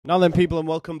Now then, people, and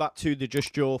welcome back to the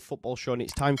Just Joe Football Show, and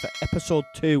it's time for episode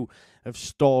 2 of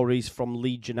Stories from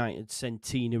Leeds United's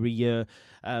centenary year.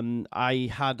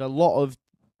 I had a lot of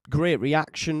great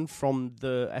reaction from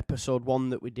the episode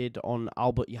 1 that we did on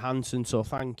Albert Johansson, so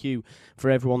thank you for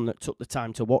everyone that took the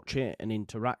time to watch it and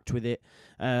interact with it.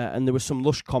 And there were some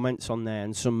lush comments on there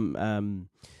and some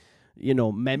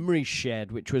memories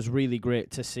shared, which was really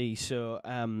great to see. So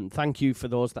thank you for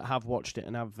those that have watched it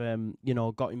and have,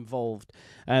 got involved.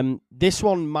 This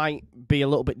one might be a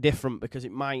little bit different because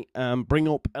it might bring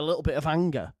up a little bit of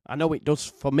anger. I know it does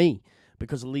for me,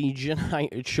 because Leeds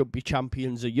United should be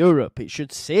champions of Europe. It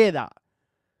should say that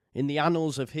in the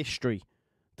annals of history,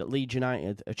 that Leeds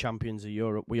United are champions of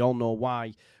Europe. We all know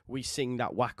why we sing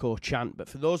that wacko chant, but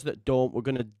for those that don't, we're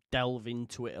going to delve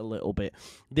into it a little bit.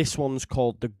 This one's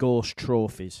called the Ghost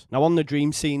Trophies. Now, on the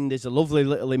dream scene, there's a lovely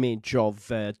little image of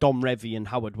Dom Revie and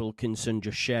Howard Wilkinson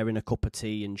just sharing a cup of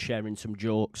tea and sharing some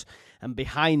jokes, and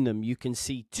behind them you can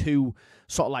see two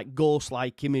sort of like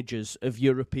ghost-like images of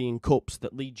European Cups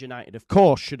that Leeds United, of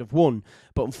course, should have won,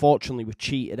 but unfortunately were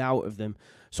cheated out of them.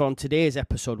 So on today's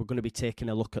episode, we're going to be taking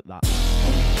a look at that.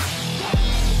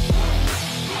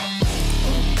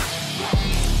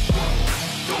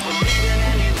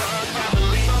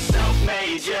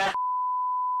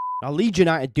 Now, Leeds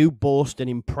United do boast an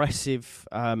impressive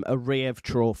array of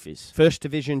trophies. First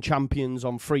Division champions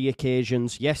on 3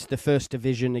 occasions. Yes, the First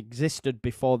Division existed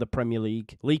before the Premier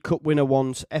League. League Cup winner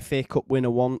once, FA Cup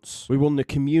winner once. We won the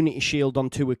Community Shield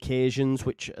on 2 occasions,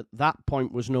 which at that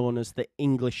point was known as the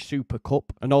English Super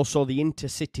Cup, and also the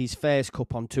Intercities Fairs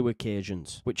Cup on 2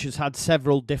 occasions, which has had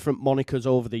several different monikers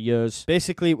over the years.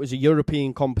 Basically, it was a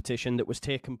European competition that was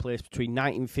taking place between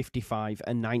 1955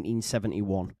 and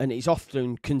 1971, and it's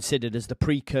often considered as the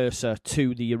precursor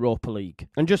to the Europa League.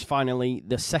 And just finally,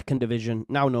 the Second Division,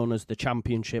 now known as the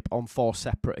Championship, on 4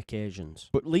 separate occasions.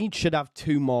 But Leeds should have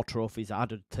 2 more trophies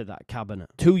added to that cabinet.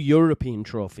 2 European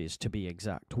trophies, to be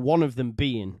exact. One of them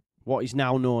being what is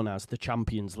now known as the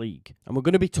Champions League. And we're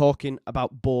going to be talking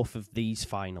about both of these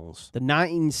finals. The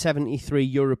 1973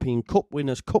 European Cup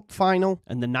Winners' Cup Final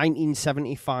and the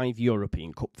 1975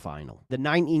 European Cup Final. The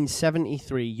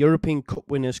 1973 European Cup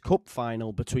Winners' Cup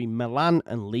Final between Milan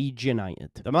and Leeds United.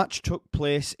 The match took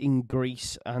place in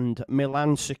Greece and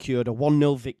Milan secured a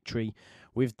 1-0 victory,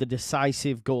 with the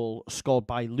decisive goal scored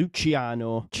by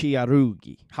Luciano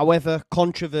Chiarughi. However,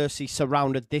 controversy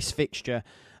surrounded this fixture,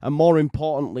 and more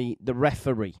importantly, the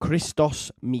referee,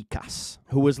 Christos Mikas,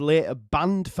 who was later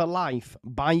banned for life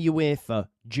by UEFA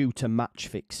due to match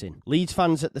fixing. Leeds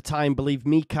fans at the time believed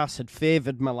Mikas had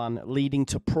favoured Milan, leading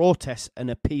to protests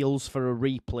and appeals for a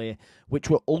replay, which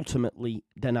were ultimately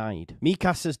denied.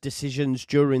 Mikas's decisions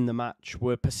during the match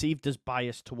were perceived as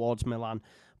biased towards Milan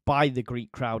by the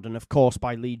Greek crowd and, of course,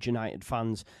 by Leeds United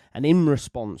fans, and in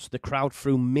response, the crowd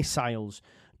threw missiles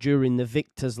during the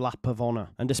victor's lap of honour.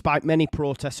 And despite many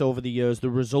protests over the years, the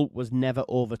result was never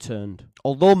overturned.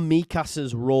 Although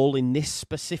Mikas's role in this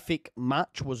specific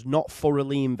match was not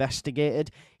thoroughly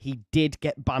investigated, he did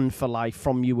get banned for life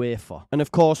from UEFA. And of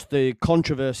course, the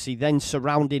controversy then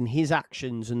surrounding his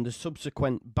actions and the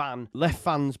subsequent ban left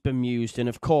fans bemused. And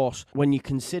of course, when you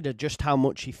consider just how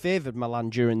much he favoured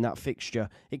Milan during that fixture,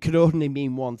 it could only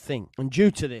mean one thing. And due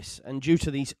to this, and due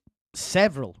to these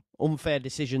several unfair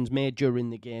decisions made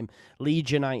during the game, Leeds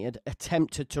United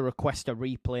attempted to request a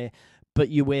replay,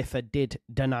 but UEFA did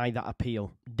deny that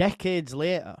appeal. Decades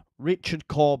later, Richard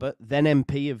Corbett, then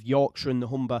MP of Yorkshire and the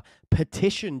Humber,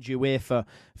 petitioned UEFA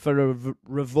for a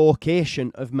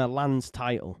revocation of Milan's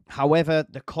title. However,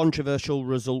 the controversial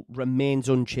result remains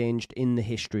unchanged in the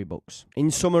history books.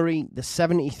 In summary, the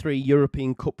 73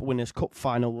 European Cup Winners' Cup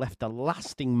Final left a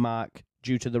lasting mark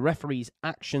due to the referee's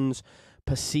actions,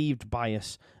 perceived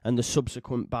bias, and the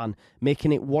subsequent ban,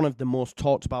 making it one of the most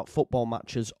talked about football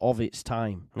matches of its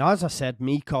time. Now, as I said,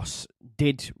 Mikos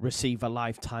did receive a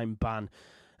lifetime ban.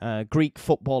 Greek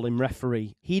footballing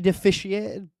referee. He'd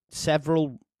officiated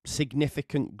several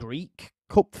significant Greek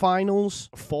Cup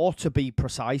finals, 4 to be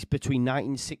precise, between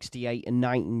 1968 and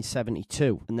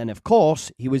 1972. And then, of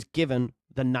course, he was given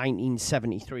the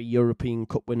 1973 European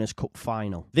Cup Winners' Cup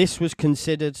Final. This was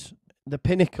considered the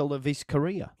pinnacle of his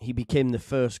career. He became the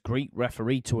first Greek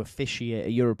referee to officiate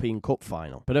a European Cup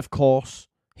final. But of course,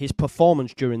 his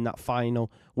performance during that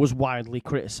final was widely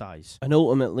criticised, and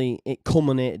ultimately it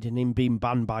culminated in him being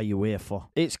banned by UEFA.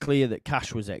 It's clear that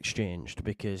cash was exchanged,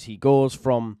 because he goes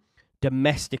from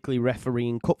domestically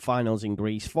refereeing cup finals in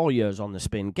Greece, 4 years on the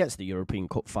spin, gets the European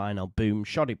Cup final, boom,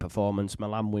 shoddy performance,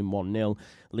 Milan win 1-0,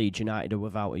 Leeds United are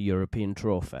without a European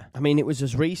trophy. I mean, it was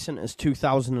as recent as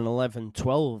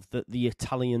 2011-12 that the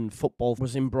Italian football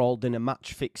was embroiled in a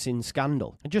match-fixing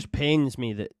scandal. It just pains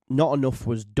me that not enough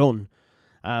was done,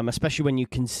 especially when you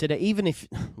consider, even if,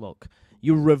 look,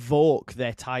 you revoke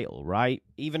their title, right?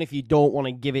 Even if you don't want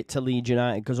to give it to Leeds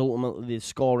United because ultimately the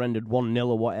score ended 1-0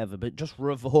 or whatever, but just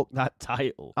revoke that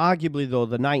title. Arguably, though,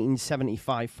 the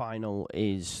 1975 final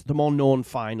is the more known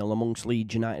final amongst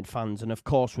Leeds United fans, and of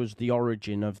course was the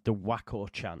origin of the Waco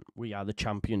chant, "We are the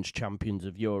champions, champions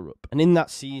of Europe." And in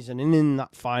that season, and in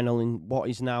that final, in what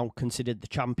is now considered the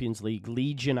Champions League,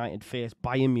 Leeds United faced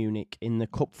Bayern Munich in the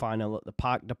cup final at the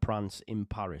Parc des Princes in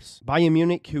Paris. Bayern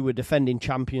Munich, who were defending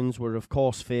champions, were of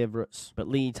course favourites, but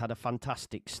Leeds had a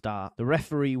fantastic start. The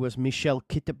referee was Michel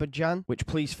Kitabajan, which,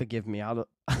 please forgive me, I'll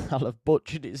have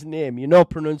butchered his name. You know,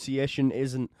 pronunciation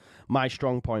isn't my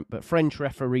strong point, but French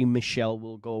referee Michel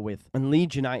will go with. And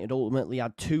Leeds United ultimately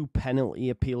had 2 penalty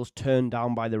appeals turned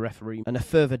down by the referee and a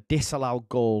further disallowed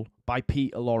goal by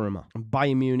Peter Lorimer. And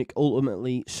Bayern Munich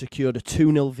ultimately secured a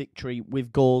 2-0 victory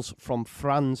with goals from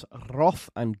Franz Roth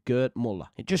and Gerd Müller.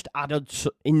 It just added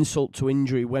insult to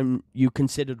injury when you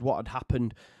considered what had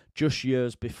happened just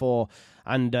years before,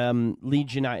 and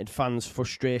Leeds United fans'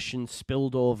 frustration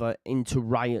spilled over into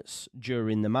riots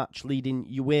during the match, leading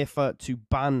UEFA to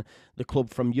ban the club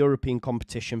from European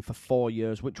competition for 4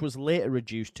 years, which was later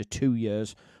reduced to 2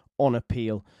 years on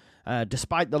appeal.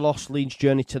 Despite the loss, Leeds'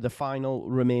 journey to the final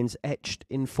remains etched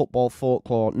in football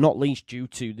folklore, not least due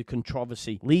to the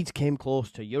controversy. Leeds came close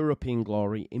to European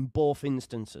glory in both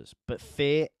instances, but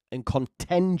fate and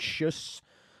contentious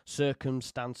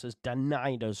circumstances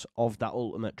denied us of that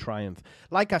ultimate triumph.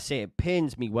 Like I say, it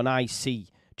pains me when I see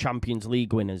Champions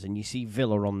League winners and you see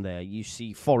Villa on there, you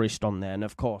see Forest on there, and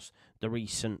of course the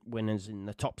recent winners in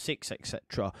the top 6,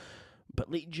 etc. But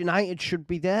Leeds United should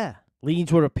be there.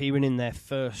 Leeds were appearing in their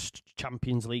first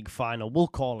Champions League final, we'll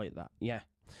call it that, yeah.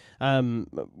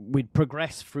 We'd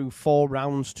progressed through 4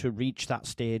 rounds to reach that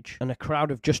stage, and a crowd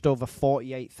of just over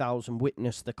 48,000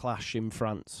 witnessed the clash in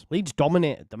France. Leeds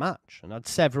dominated the match and had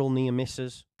several near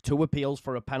misses, 2 appeals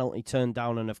for a penalty turned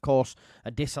down, and of course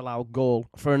a disallowed goal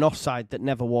for an offside that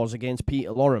never was against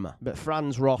Peter Lorimer. But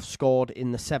Franz Roth scored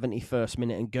in the 71st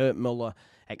minute, and Gerd Müller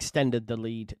extended the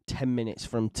lead 10 minutes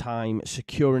from time,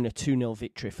 securing a 2-0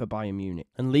 victory for Bayern Munich.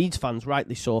 And Leeds fans,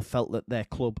 rightly so, felt that their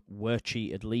club were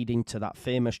cheated, leading to that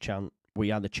famous chant, "We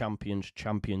are the champions,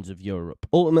 champions of Europe."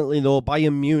 Ultimately, though,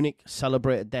 Bayern Munich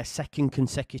celebrated their 2nd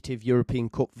consecutive European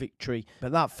Cup victory,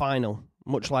 but that final,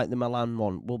 much like the Milan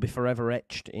one, will be forever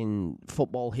etched in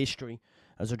football history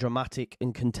as a dramatic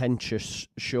and contentious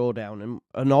showdown,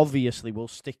 and obviously will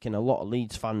stick in a lot of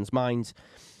Leeds fans' minds.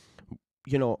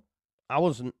 You know, I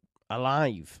wasn't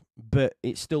alive, but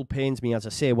it still pains me, as I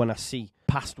say, when I see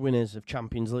past winners of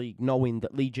Champions League, knowing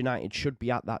that Leeds United should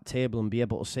be at that table and be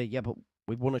able to say, yeah, but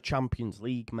we've won a Champions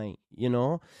League, mate, you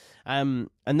know? And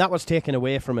that was taken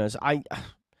away from us. I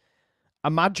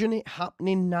imagine it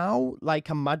happening now, like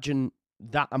imagine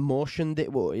that emotion that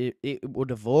it would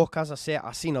evoke. As I say,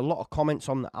 I've seen a lot of comments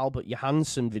on the Albert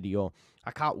Johansson video. I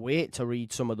can't wait to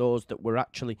read some of those that were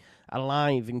actually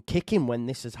alive and kicking when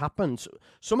this has happened.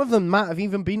 Some of them might have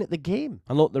even been at the game.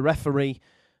 And look, the referee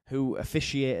who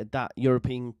officiated that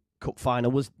European Cup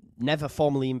final was never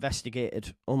formally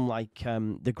investigated, unlike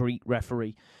the Greek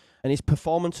referee. And his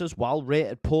performances, while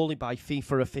rated poorly by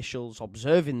FIFA officials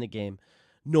observing the game,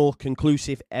 no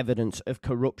conclusive evidence of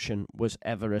corruption was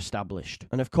ever established.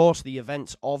 And of course, the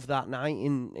events of that night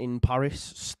in Paris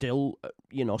still,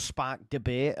 sparked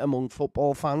debate among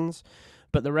football fans.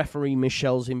 But the referee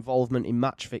Michel's involvement in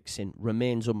match fixing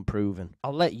remains unproven.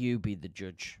 I'll let you be the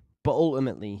judge. But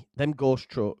ultimately, them ghost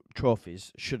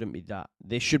trophies shouldn't be that.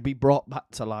 They should be brought back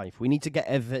to life. We need to get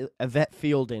Yvette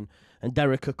Fielding and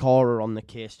Derek Okora on the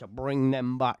case to bring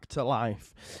them back to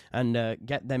life and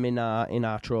get them in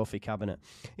our trophy cabinet.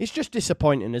 It's just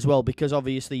disappointing as well, because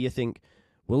obviously you think,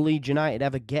 will Leeds United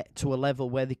ever get to a level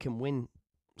where they can win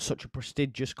such a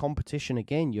prestigious competition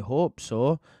again? You hope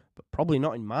so, but probably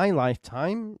not in my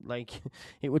lifetime. Like,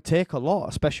 it would take a lot,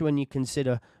 especially when you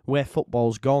consider where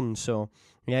football's gone. So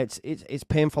yeah, it's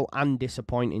painful and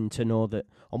disappointing to know that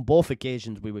on both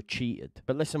occasions we were cheated.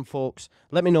 But listen, folks,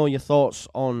 let me know your thoughts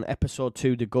on episode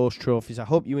 2, the Ghost Trophies. I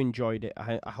hope you enjoyed it.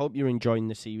 I hope you're enjoying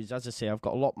the series. As I say, I've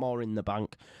got a lot more in the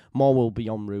bank. More will be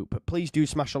en route. But please do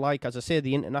smash a like. As I say,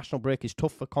 the international break is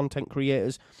tough for content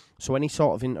creators. So any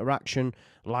sort of interaction,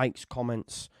 likes,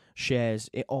 comments,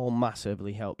 shares, it all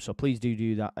massively helps. So please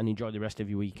do that and enjoy the rest of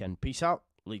your weekend. Peace out.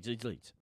 Leeds, Leeds, Leeds.